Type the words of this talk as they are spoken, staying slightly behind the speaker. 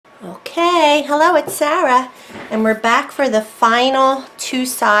Okay, hello, it's Sarah, and we're back for the final two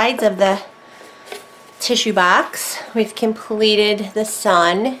sides of the tissue box. We've completed the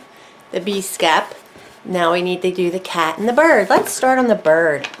sun, the bee skep. Now we need to do the cat and the bird. Let's start on the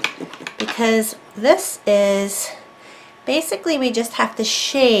bird, because this is basically we just have to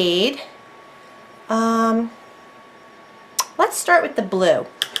shade. Let's start with the blue,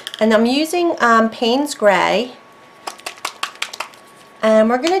 and I'm using Payne's Gray.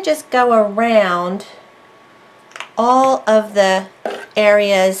 And we're going to just go around all of the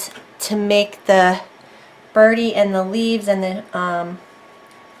areas to make the birdie and the leaves and the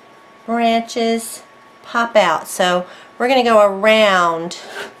branches pop out. So we're going to go around.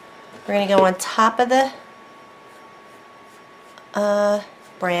 We're going to go on top of the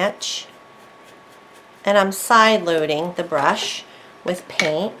branch. And I'm side loading the brush with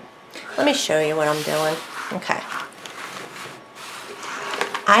paint. Let me show you what I'm doing. Okay.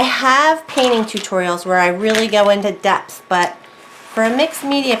 I have painting tutorials where I really go into depth, but for a mixed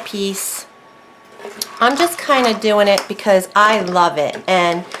media piece, I'm just kind of doing it because I love it,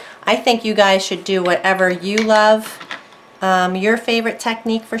 and I think you guys should do whatever you love, your favorite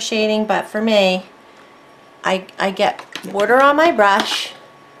technique for shading. But for me, I get water on my brush,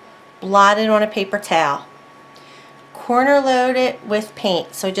 blot it on a paper towel, corner load it with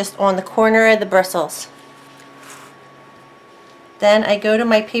paint, so just on the corner of the bristles. Then I go to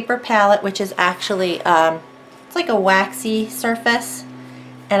my paper palette, which is actually, it's like a waxy surface,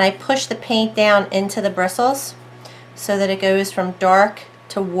 and I push the paint down into the bristles so that it goes from dark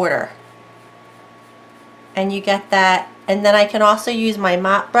to water. And you get that. And then I can also use my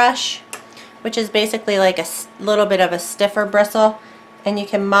mop brush, which is basically like a little bit of a stiffer bristle, and you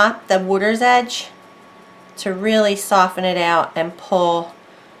can mop the water's edge to really soften it out and pull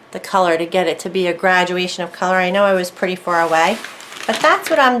the color to get it to be a graduation of color. I know I was pretty far away, but that's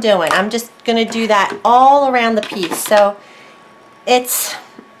what I'm doing. I'm just going to do that all around the piece. So it's,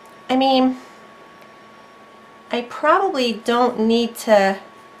 I mean, I probably don't need to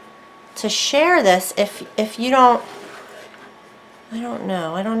share this if you don't, I don't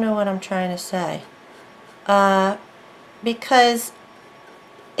know what I'm trying to say. Because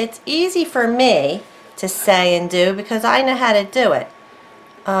it's easy for me to say and do because I know how to do it.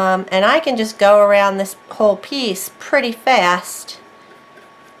 And I can just go around this whole piece pretty fast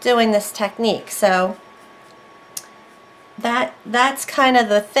doing this technique. So that's kind of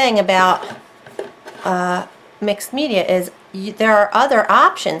the thing about mixed media is there are other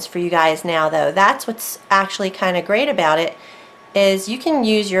options for you guys now, though. That's what's actually kind of great about it, is you can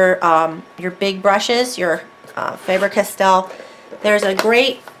use your big brushes, your Faber-Castell. There's a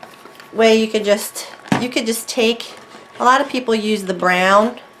great way you could just take. A lot of people use the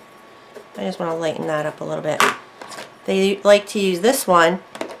brown. I just want to lighten that up a little bit. They like to use this one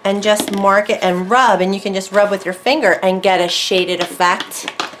and just mark it and rub, and you can just rub with your finger and get a shaded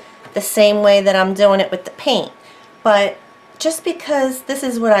effect the same way that I'm doing it with the paint. But just because this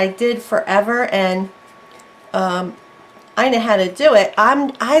is what I did forever and I know how to do it,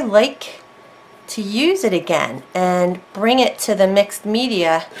 I like to use it again and bring it to the mixed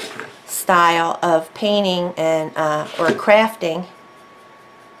media style of painting and or crafting,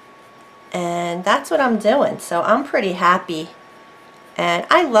 and that's what I'm doing. So I'm pretty happy, and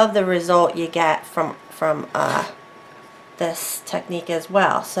I love the result you get from this technique as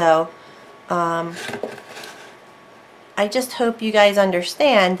well. So I just hope you guys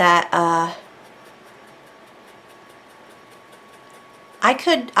understand that I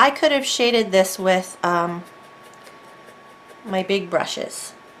could have shaded this with my big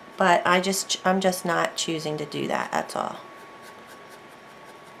brushes, but I'm just not choosing to do that. That's all.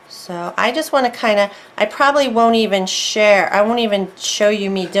 So I just want to kind of, I probably won't even share, I won't even show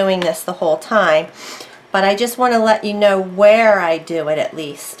you me doing this the whole time, but I just want to let you know where I do it at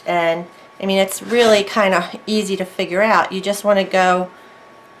least. And I mean, it's really kind of easy to figure out. You just want to go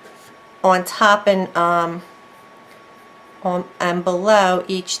on top and below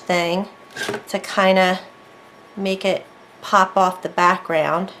each thing to kind of make it pop off the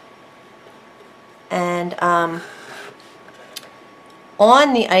background. And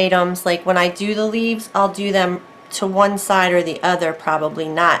on the items, like when I do the leaves, I'll do them to one side or the other, probably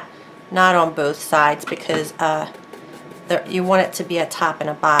not on both sides, because you want it to be a top and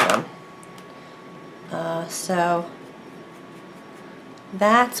a bottom. So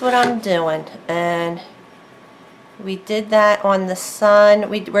that's what I'm doing, and we did that on the sun.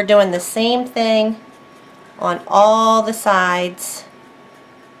 We're doing the same thing on all the sides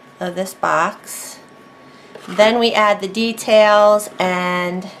of this box. Then we add the details,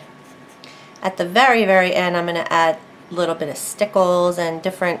 and at the very end I'm going to add little bit of stickles and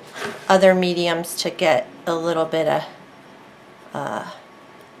different other mediums to get a little bit of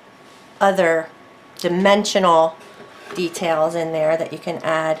other dimensional details in there that you can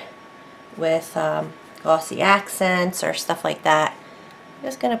add with glossy accents or stuff like that. I'm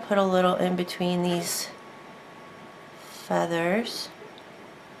just going to put a little in between these feathers.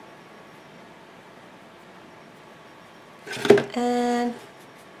 And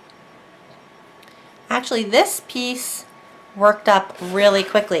actually this piece worked up really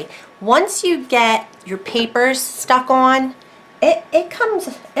quickly. Once you get your papers stuck on, it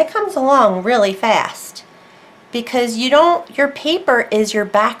comes along really fast, because your paper is your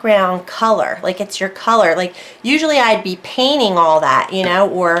background color, like it's your color. Like usually I'd be painting all that, you know,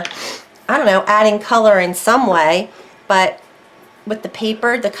 or I don't know, adding color in some way, but with the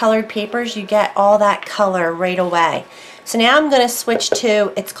paper, the colored papers, you get all that color right away. So now I'm going to switch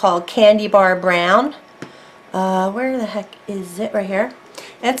to, it's called Candy Bar Brown. Where the heck is it? Right here.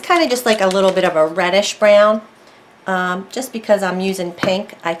 And it's kind of just like a little bit of a reddish brown. Just because I'm using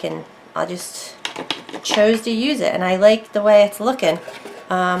pink, I just chose to use it, and I like the way it's looking.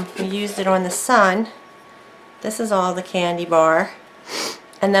 We used it on the sun. This is all the candy bar.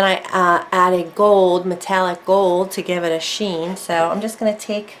 And then I added gold, metallic gold, to give it a sheen. So I'm just going to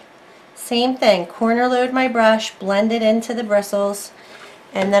take, same thing, corner load my brush, blend it into the bristles,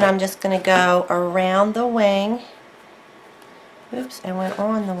 and then I'm just going to go around the wing. Oops, I went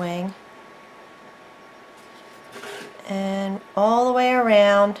on the wing. And all the way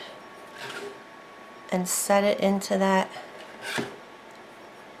around and set it into that,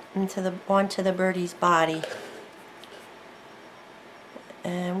 onto the birdie's body.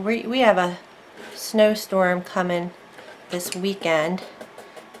 And we have a snowstorm coming this weekend.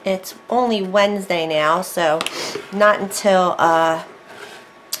 It's only Wednesday now, so not until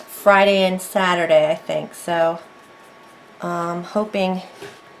Friday and Saturday, I think. So I'm hoping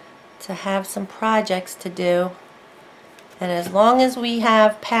to have some projects to do. And as long as we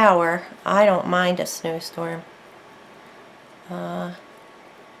have power, I don't mind a snowstorm.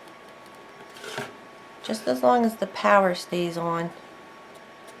 Just as long as the power stays on.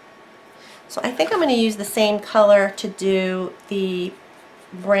 So I think I'm going to use the same color to do the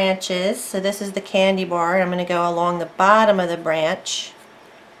branches. So this is the candy bar, and I'm going to go along the bottom of the branch.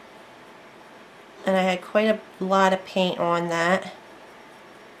 And I had quite a lot of paint on that.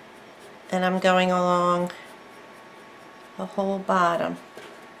 And I'm going along the whole bottom.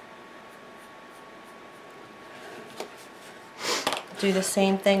 Do the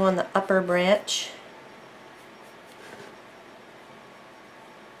same thing on the upper branch.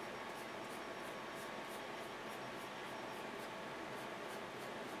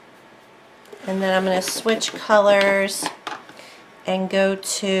 And then I'm going to switch colors and go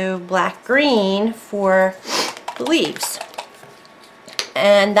to black green for the leaves.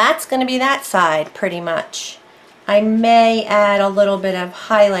 And that's going to be that side pretty much. I may add a little bit of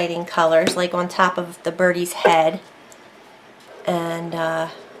highlighting colors, like on top of the birdie's head and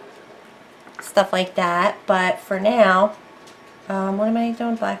stuff like that. But for now, what am I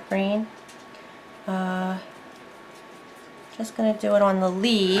doing? Black green. Just going to do it on the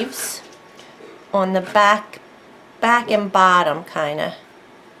leaves, on the back and bottom, kind of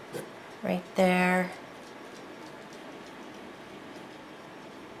right there.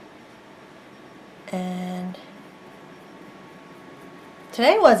 And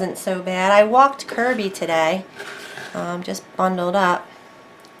today wasn't so bad. I walked Kirby today, just bundled up,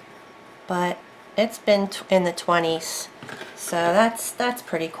 but it's been in the 20s, so that's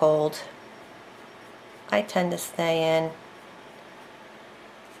pretty cold. I tend to stay in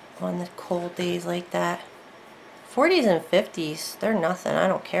on the cold days like that. 40s and 50s, they're nothing. I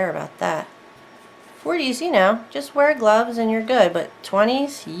don't care about that. 40s, you know, just wear gloves and you're good, but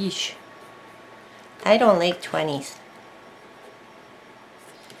 20s, yeesh. I don't like 20s.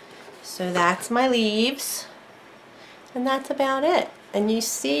 So that's my leaves, and that's about it. And you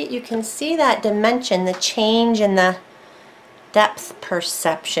can see that dimension, the change in the depth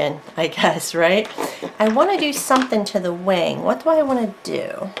perception, I guess, right? I want to do something to the wing. What do I want to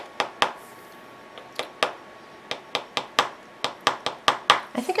do?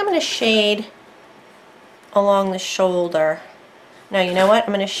 I think I'm going to shade along the shoulder. No, you know what?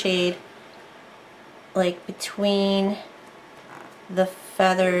 I'm going to shade like between the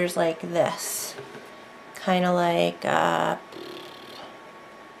feathers like this. Kind of like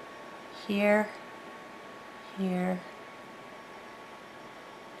here, here,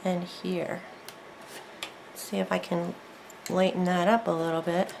 and here. Let's see if I can lighten that up a little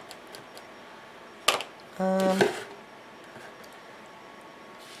bit.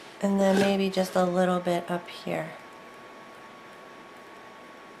 And then maybe just a little bit up here.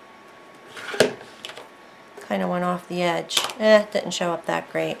 kind of went off the edge. Didn't show up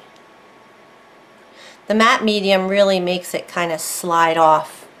that great. The matte medium really makes it kind of slide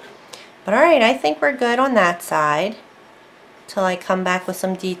off. But alright, I think we're good on that side till I come back with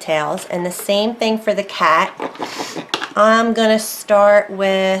some details. And the same thing for the cat. I'm going to start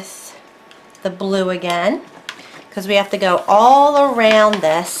with the blue again, because we have to go all around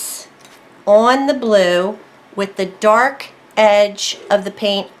this on the blue with the dark edge of the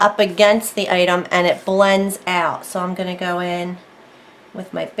paint up against the item, and it blends out. So I'm going to go in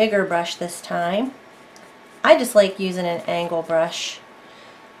with my bigger brush this time. I just like using an angle brush.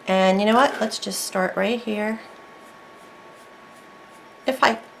 And you know what? Let's just start right here. If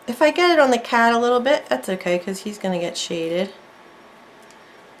I get it on the cat a little bit, that's okay, because he's going to get shaded.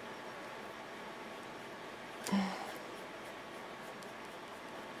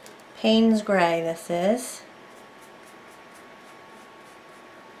 Payne's Gray this is.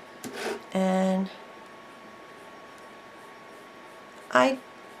 And I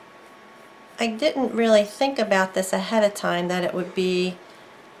didn't really think about this ahead of time, that it would be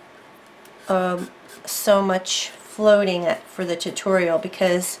so much floating for the tutorial,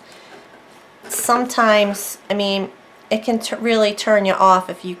 because sometimes, I mean, it can really turn you off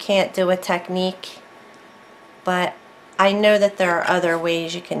if you can't do a technique, but I know that there are other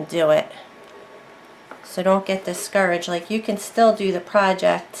ways you can do it, so don't get discouraged. Like, you can still do the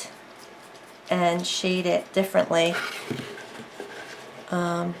project and shade it differently.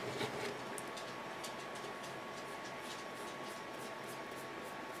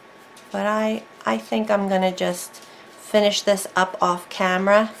 But I think I'm going to just finish this up off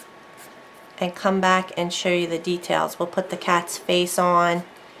camera and come back and show you the details. We'll put the cat's face on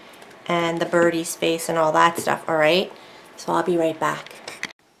and the birdie's face and all that stuff, alright? So I'll be right back.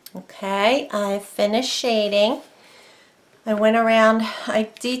 Okay, I've finished shading. I went around, I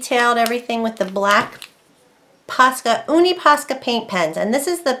detailed everything with the black Uni Posca paint pens, and this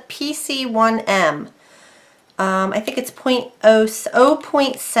is the PC1M. I think it's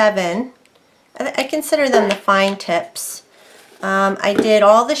 0.7. I consider them the fine tips. I did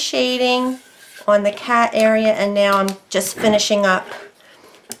all the shading on the cat area, and now I'm just finishing up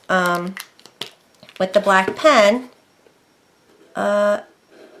with the black pen,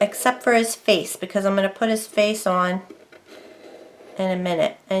 except for his face, because I'm going to put his face on in a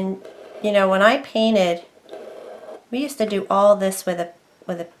minute. And you know, when I painted, we used to do all this with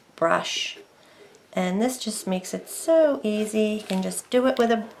a brush, and this just makes it so easy. You can just do it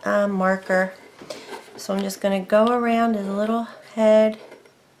with a marker. So I'm just going to go around his little head,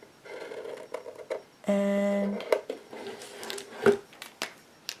 and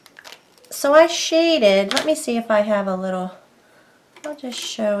so I shaded. Let me see if I have a little, I'll just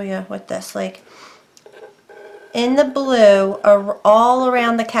show you with this, like in the blue all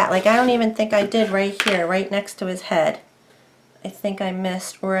around the cat. Like, I don't even think I did right here, right next to his head. I think I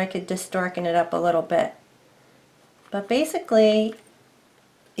missed, or I could just darken it up a little bit. But basically,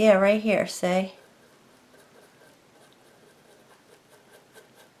 yeah, right here, see?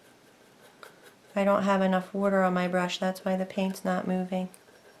 I don't have enough water on my brush, that's why the paint's not moving.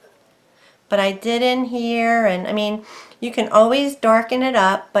 But I did in here, and I mean, you can always darken it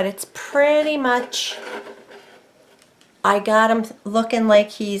up, but it's pretty much, I got him looking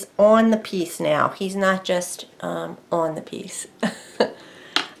like he's on the piece now. He's not just on the piece.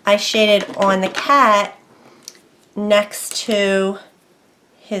 I shaded on the cat next to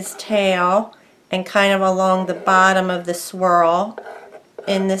his tail and kind of along the bottom of the swirl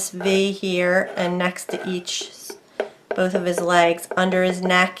in this V here, and next to both of his legs, under his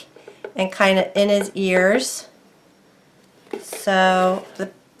neck, and kind of in his ears. So the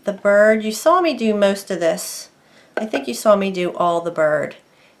bird, you saw me do most of this. I think you saw me do all the bird.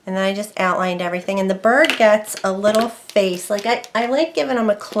 And then I just outlined everything. And the bird gets a little face. Like, I like giving him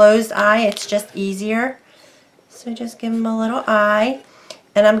a closed eye. It's just easier. So just give him a little eye.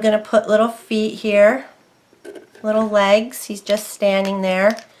 And I'm going to put little feet here. Little legs. He's just standing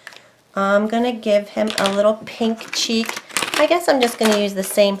there. I'm going to give him a little pink cheek. I guess I'm just going to use the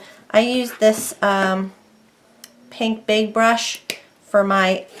same. I used this pink big brush for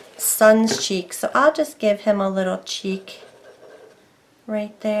my son's cheek, so I'll just give him a little cheek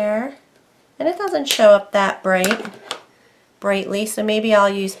right there. And it doesn't show up that brightly, so maybe I'll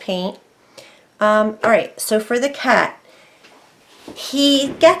use paint. Alright, so for the cat,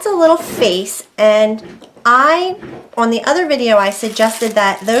 he gets a little face, and on the other video I suggested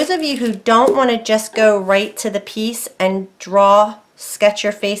that those of you who don't want to just go right to the piece and sketch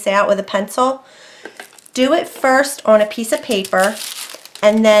your face out with a pencil, do it first on a piece of paper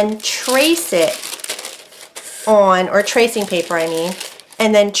and then trace it on, or tracing paper I mean,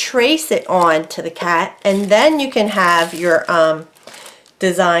 and then trace it on to the cat, and then you can have your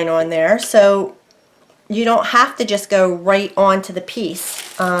design on there. So you don't have to just go right onto the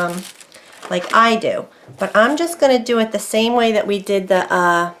piece like I do. But I'm just going to do it the same way that we did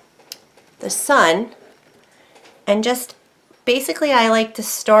the sun, and just basically I like to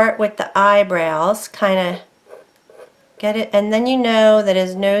start with the eyebrows, kind of get it, and then you know that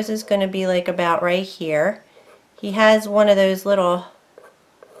his nose is going to be like about right here. He has one of those little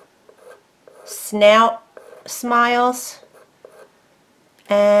snout smiles,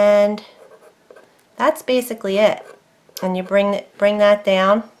 and that's basically it. And you bring that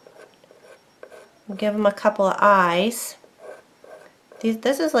down, give him a couple of eyes.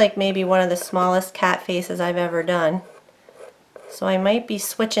 This is like maybe one of the smallest cat faces I've ever done. So I might be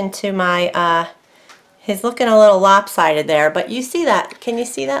switching to my, he's looking a little lopsided there, but you see that, can you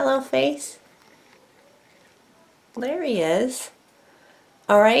see that little face? There he is.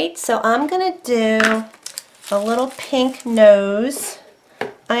 Alright, so I'm going to do a little pink nose.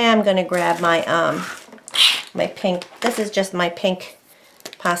 I am going to grab my, my pink, this is just my pink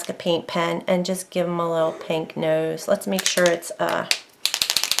Posca paint pen, and just give him a little pink nose. Let's make sure it's,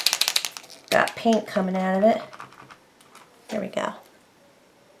 got paint coming out of it. There we go.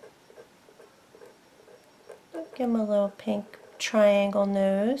 Give him a little pink triangle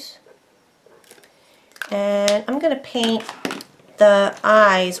nose. And I'm going to paint the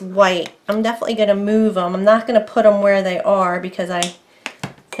eyes white. I'm definitely going to move them. I'm not going to put them where they are because I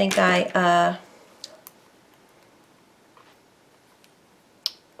think they're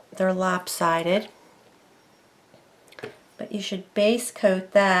lopsided. But you should base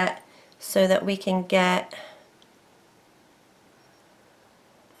coat that so that we can get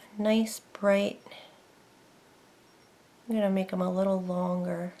a nice bright. I'm going to make them a little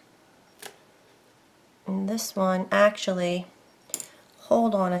longer. And this one, actually,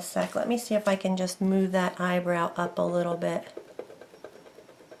 hold on a sec. Let me see if I can just move that eyebrow up a little bit.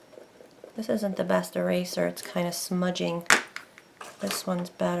 This isn't the best eraser. It's kind of smudging. This one's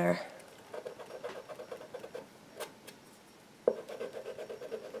better.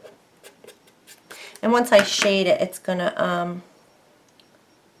 And once I shade it, it's gonna,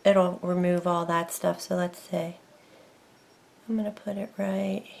 it'll remove all that stuff. So let's see. I'm gonna put it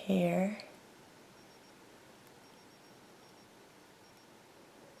right here.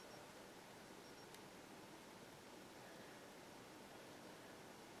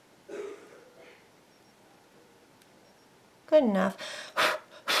 Good enough.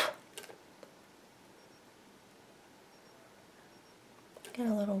 Get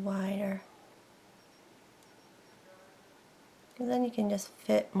a little wider. And then you can just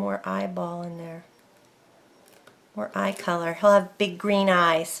fit more eyeball in there. More eye color. He'll have big green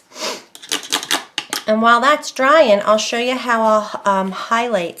eyes. And while that's drying, I'll show you how I'll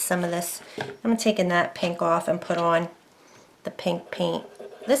highlight some of this. I'm taking that pink off and put on the pink paint.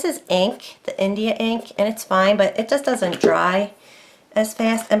 This is ink, the India ink, and it's fine, but it just doesn't dry as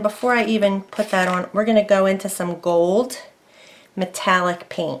fast. And before I even put that on, we're going to go into some gold metallic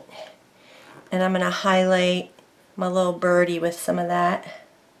paint. And I'm going to highlight my little birdie with some of that.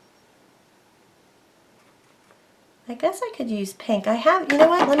 I guess I could use pink. I have, you know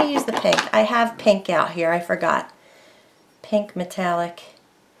what, let me use the pink. I have pink out here, I forgot. Pink metallic.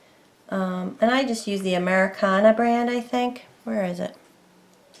 And I just use the Americana brand, I think. Where is it?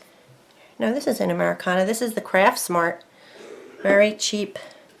 No, this isn't Americana. This is the Craft Smart. Very cheap.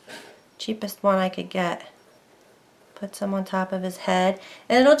 Cheapest one I could get. Put some on top of his head.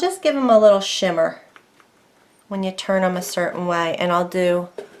 And it'll just give him a little shimmer when you turn him a certain way. And I'll do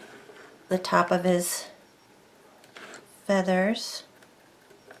the top of his feathers.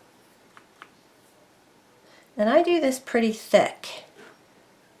 And I do this pretty thick.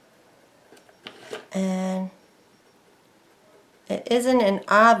 And it isn't an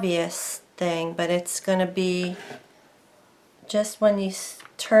obvious thing, but it's going to be just when you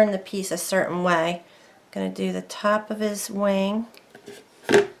turn the piece a certain way. I'm going to do the top of his wing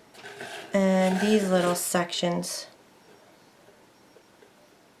and these little sections.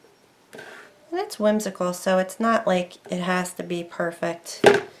 And it's whimsical, so it's not like it has to be perfect.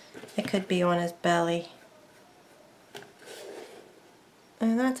 It could be on his belly.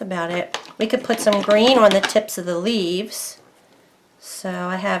 And that's about it. We could put some green on the tips of the leaves. So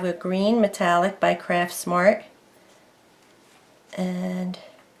I have a green metallic by Craft Smart. And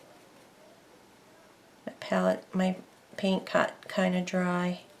my palette, my paint got kind of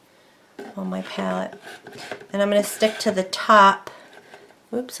dry on my palette. And I'm going to stick to the top.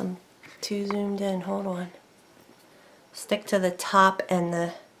 Oops, I'm too zoomed in. Hold on. Stick to the top and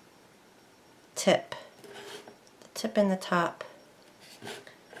the tip. The tip and the top.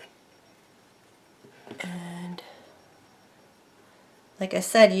 And like I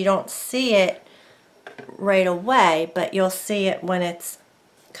said, you don't see it right away, but you'll see it when it's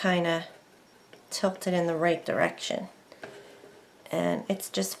kind of tilted in the right direction. And it's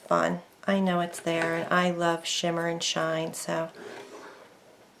just fun. I know it's there, and I love shimmer and shine, so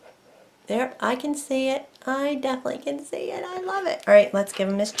there, I can see it. I definitely can see it. I love it. All right, let's give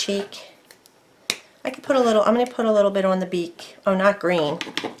him his cheek. I could put a little, I'm going to put a little bit on the beak. Oh, not green.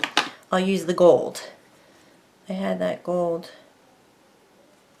 I'll use the gold. I had that gold.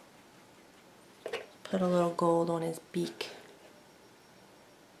 Put a little gold on his beak.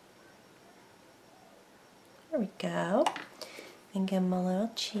 There we go. And give him a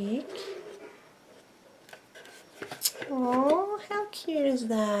little cheek. Oh, how cute is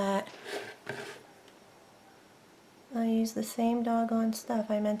that? I used the same doggone stuff.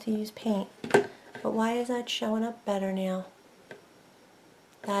 I meant to use paint. But why is that showing up better now?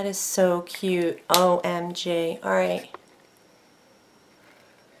 That is so cute. OMG. Alright.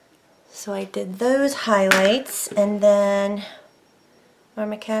 So I did those highlights, and then are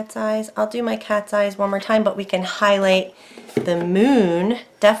my cat's eyes? I'll do my cat's eyes one more time, but we can highlight the moon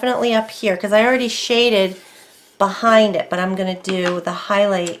definitely up here because I already shaded behind it, but I'm going to do the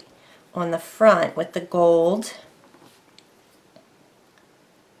highlight on the front with the gold.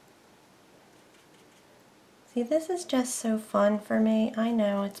 See, this is just so fun for me. I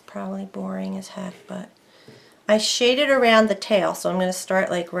know it's probably boring as heck, but I shaded around the tail, so I'm going to start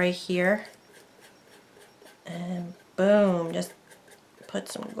like right here. And boom, just put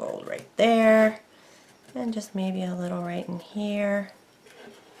some gold right there. And just maybe a little right in here.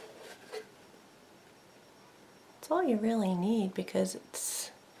 That's all you really need because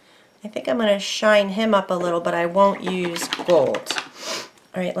it's... I think I'm going to shine him up a little, but I won't use gold.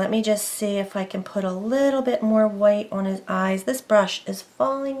 Alright, let me just see if I can put a little bit more white on his eyes. This brush is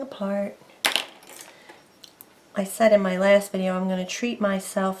falling apart. I said in my last video I'm going to treat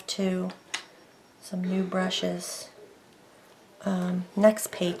myself to some new brushes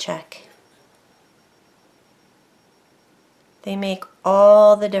next paycheck. They make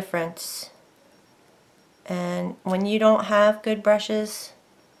all the difference. And when you don't have good brushes,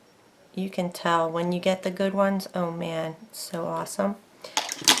 you can tell. When you get the good ones, oh man, it's so awesome.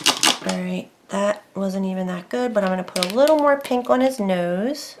 Alright, that wasn't even that good, but I'm going to put a little more pink on his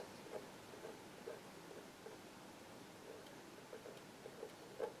nose.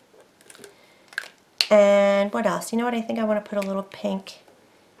 And what else? You know what? I think I want to put a little pink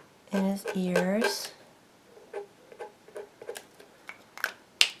in his ears.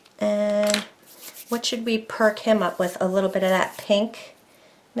 And what should we perk him up with? A little bit of that pink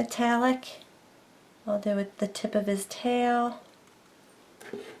metallic. I'll do it with the tip of his tail.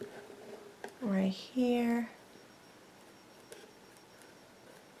 Right here.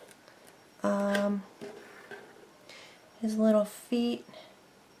 His little feet.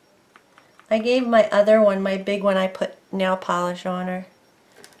 I gave my other one, my big one, I put nail polish on her,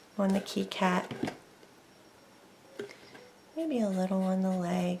 on the key cat. Maybe a little on the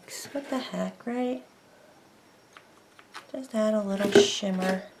legs. What the heck, right? Just add a little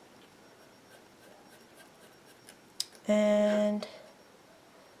shimmer. And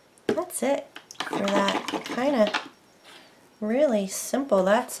that's it for that. Kind of really simple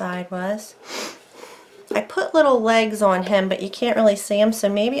that side was. I put little legs on him, but you can't really see them, so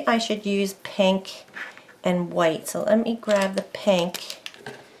maybe I should use pink and white. So let me grab the pink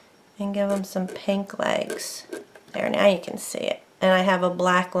and give him some pink legs. There, now you can see it. And I have a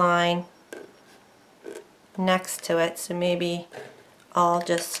black line next to it, so maybe I'll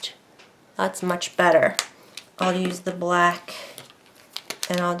just, that's much better. I'll use the black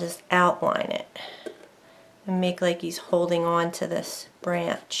and I'll just outline it and make like he's holding on to this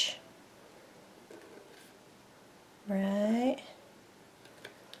branch. Right,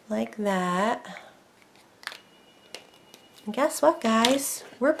 like that. And guess what, guys?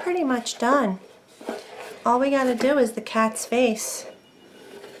 We're pretty much done. All we gotta do is the cat's face.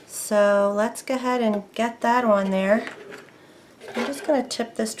 So let's go ahead and get that on there. I'm just gonna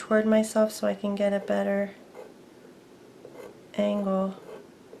tip this toward myself so I can get a better angle.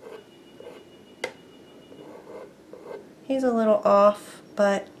 He's a little off,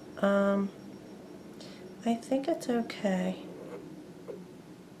 but I think it's okay.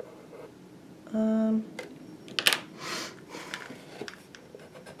 I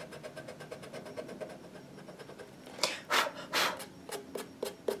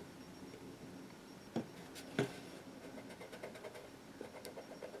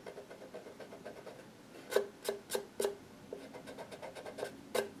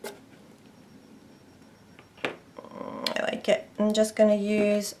like it. I'm just going to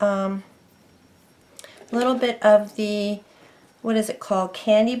use a little bit of the, what is it called,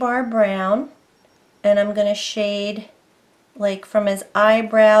 Candy Bar Brown, and I'm going to shade like from his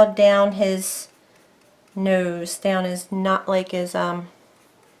eyebrow down his nose, down his, not like his, yeah,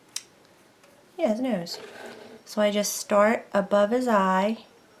 his nose. So I just start above his eye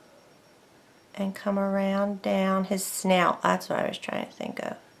and come around down his snout. That's what I was trying to think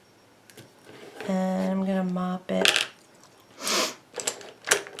of. And I'm going to mop it.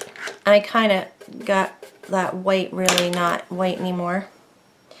 I kind of got that white really not white anymore.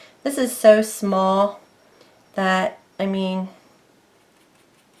 This is so small that, I mean,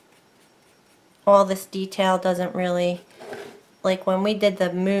 all this detail doesn't really, like when we did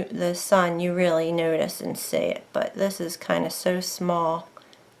the sun, you really notice and see it, but this is kind of so small.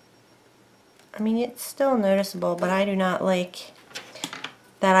 I mean, it's still noticeable, but I do not like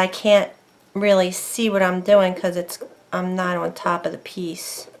that I can't really see what I'm doing because I'm not on top of the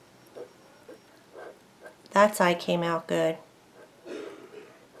piece. That side came out good,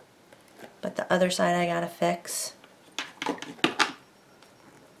 but the other side I gotta fix.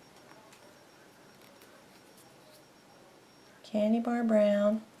 Candy Bar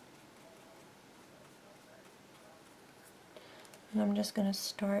Brown. And I'm just gonna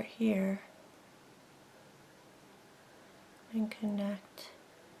start here and connect.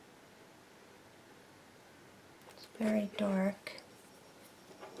 It's very dark.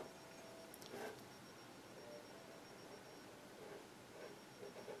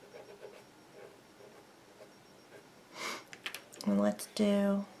 And let's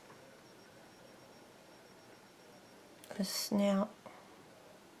do the snout.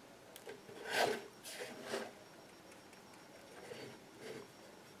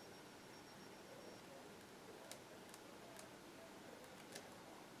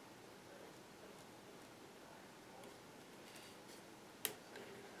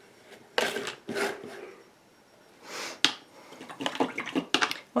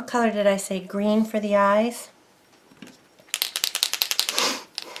 What color did I say? Green for the eyes?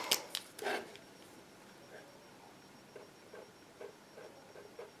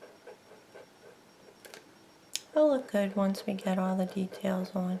 It'll look good once we get all the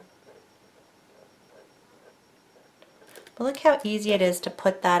details on. But look how easy it is to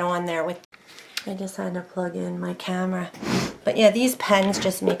put that on there with, I just had to plug in my camera. But yeah, these pens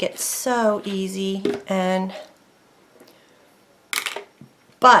just make it so easy.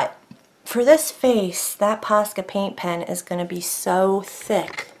 But for this face, that Posca paint pen is going to be so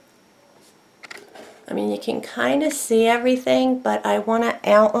thick. I mean, you can kind of see everything, but I want to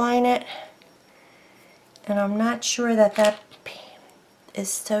outline it. And I'm not sure that that is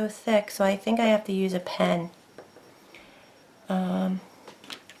so thick, so I think I have to use a pen.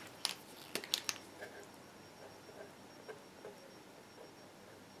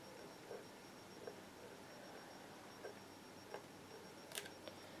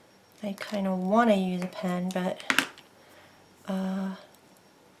 I kind of want to use a pen, but I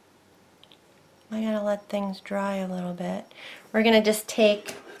gotta let things dry a little bit. We're gonna just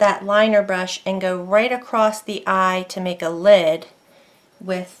take that liner brush and go right across the eye to make a lid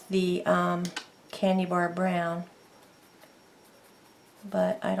with the Candy Bar Brown.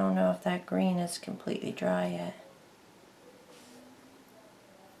 But I don't know if that green is completely dry yet.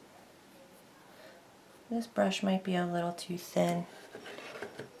 This brush might be a little too thin,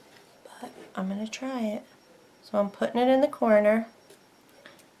 but I'm going to try it. So I'm putting it in the corner.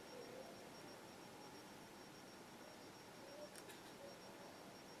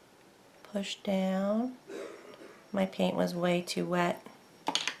 Push down. My paint was way too wet.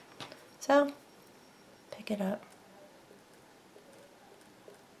 So, pick it up.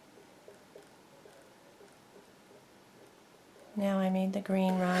 Now I made the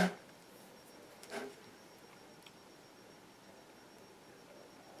green run.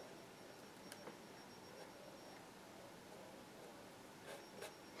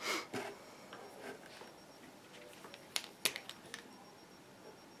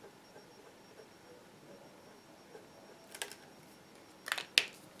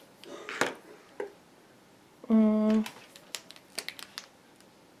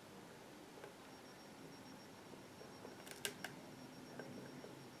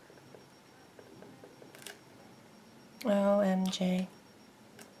 OMG.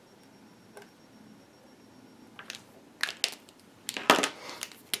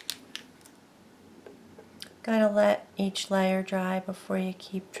 Gotta let each layer dry before you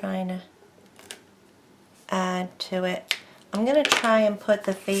keep trying to add to it. I'm gonna try and put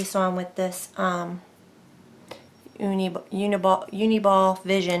the face on with this Uniball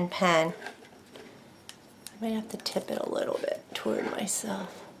Vision pen. I might have to tip it a little bit toward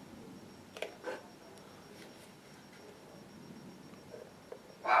myself.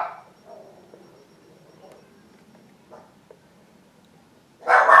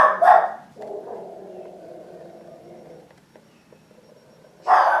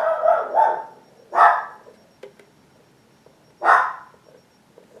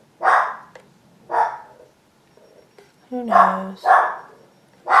 Who knows?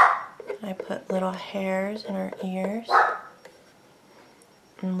 I put little hairs in her ears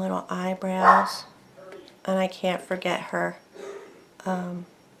and little eyebrows, and I can't forget her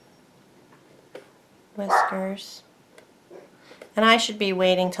whiskers. And I should be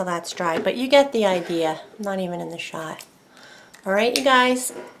waiting till that's dry, but you get the idea. I'm not even in the shot. Alright, you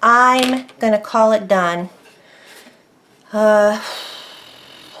guys, I'm going to call it done. The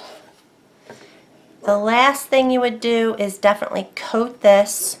last thing you would do is definitely coat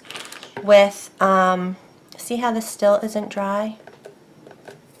this with, see how this still isn't dry?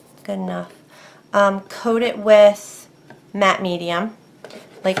 Good enough. Coat it with matte medium,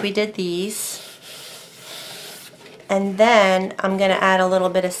 like we did these. And then I'm going to add a little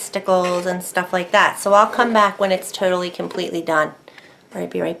bit of stickles and stuff like that. So I'll come back when it's totally completely done. All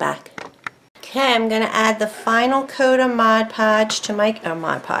right, be right back. Okay, I'm going to add the final coat of Mod Podge to my,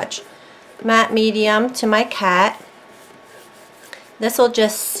 matte medium to my cat. This will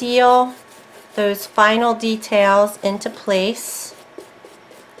just seal those final details into place.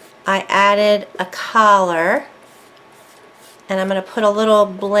 I added a collar, and I'm going to put a little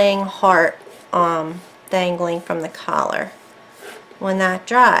bling heart dangling from the collar when that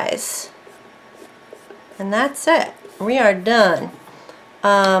dries. And that's it. We are done.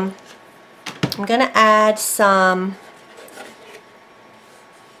 I'm going to add some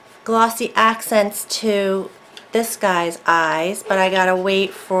glossy accents to this guy's eyes, but I gotta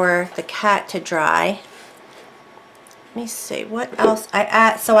wait for the cat to dry. Let me see what else I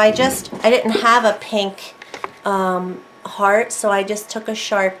add. So I didn't have a pink heart, so I just took a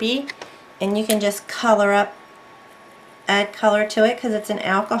Sharpie, and you can just add color to it because it's an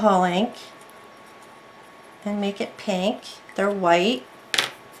alcohol ink, and make it pink. They're white,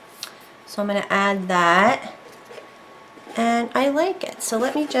 so I'm going to add that. And I like it. So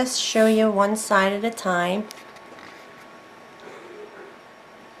let me just show you one side at a time.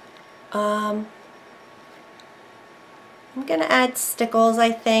 I'm going to add stickles,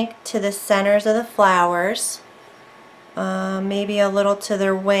 I think, to the centers of the flowers. Maybe a little to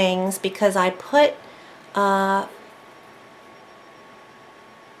their wings, because I put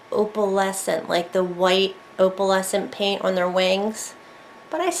opalescent, like the white opalescent paint on their wings.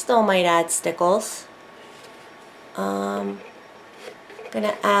 But I still might add stickles. I'm going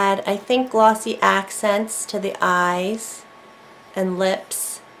to add, I think, glossy accents to the eyes and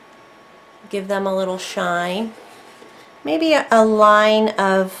lips. Give them a little shine. Maybe a line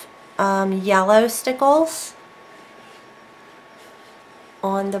of yellow stickles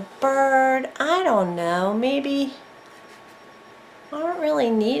on the bird. I don't know. Maybe I don't really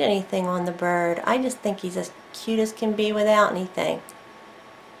need anything on the bird. I just think he's as cute as can be without anything.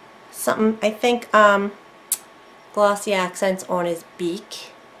 Something, I think, glossy accents on his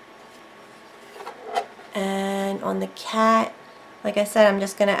beak. And on the cat, like I said, I'm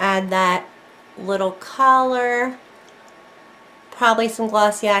just going to add that little collar. Probably some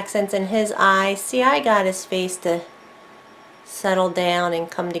glossy accents in his eyes. See, I got his face to settle down and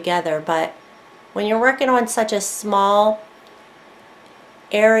come together, but when you're working on such a small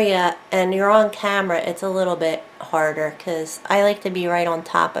area and you're on camera, it's a little bit harder because I like to be right on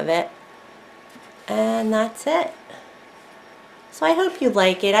top of it. And that's it. So I hope you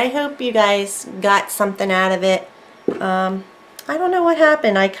like it. I hope you guys got something out of it. I don't know what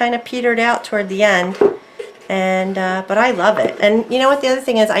happened. I kind of petered out toward the end, and but I love it. And you know what the other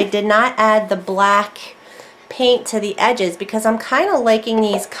thing is, I did not add the black paint to the edges because I'm kind of liking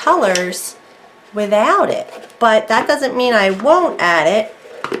these colors without it. But that doesn't mean I won't add it,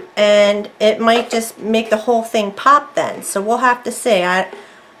 and it might just make the whole thing pop then. So we'll have to see.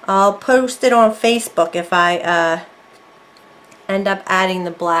 I'll post it on Facebook if I end up adding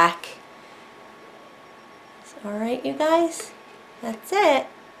the black. Alright, you guys, that's it.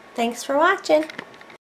 Thanks for watching.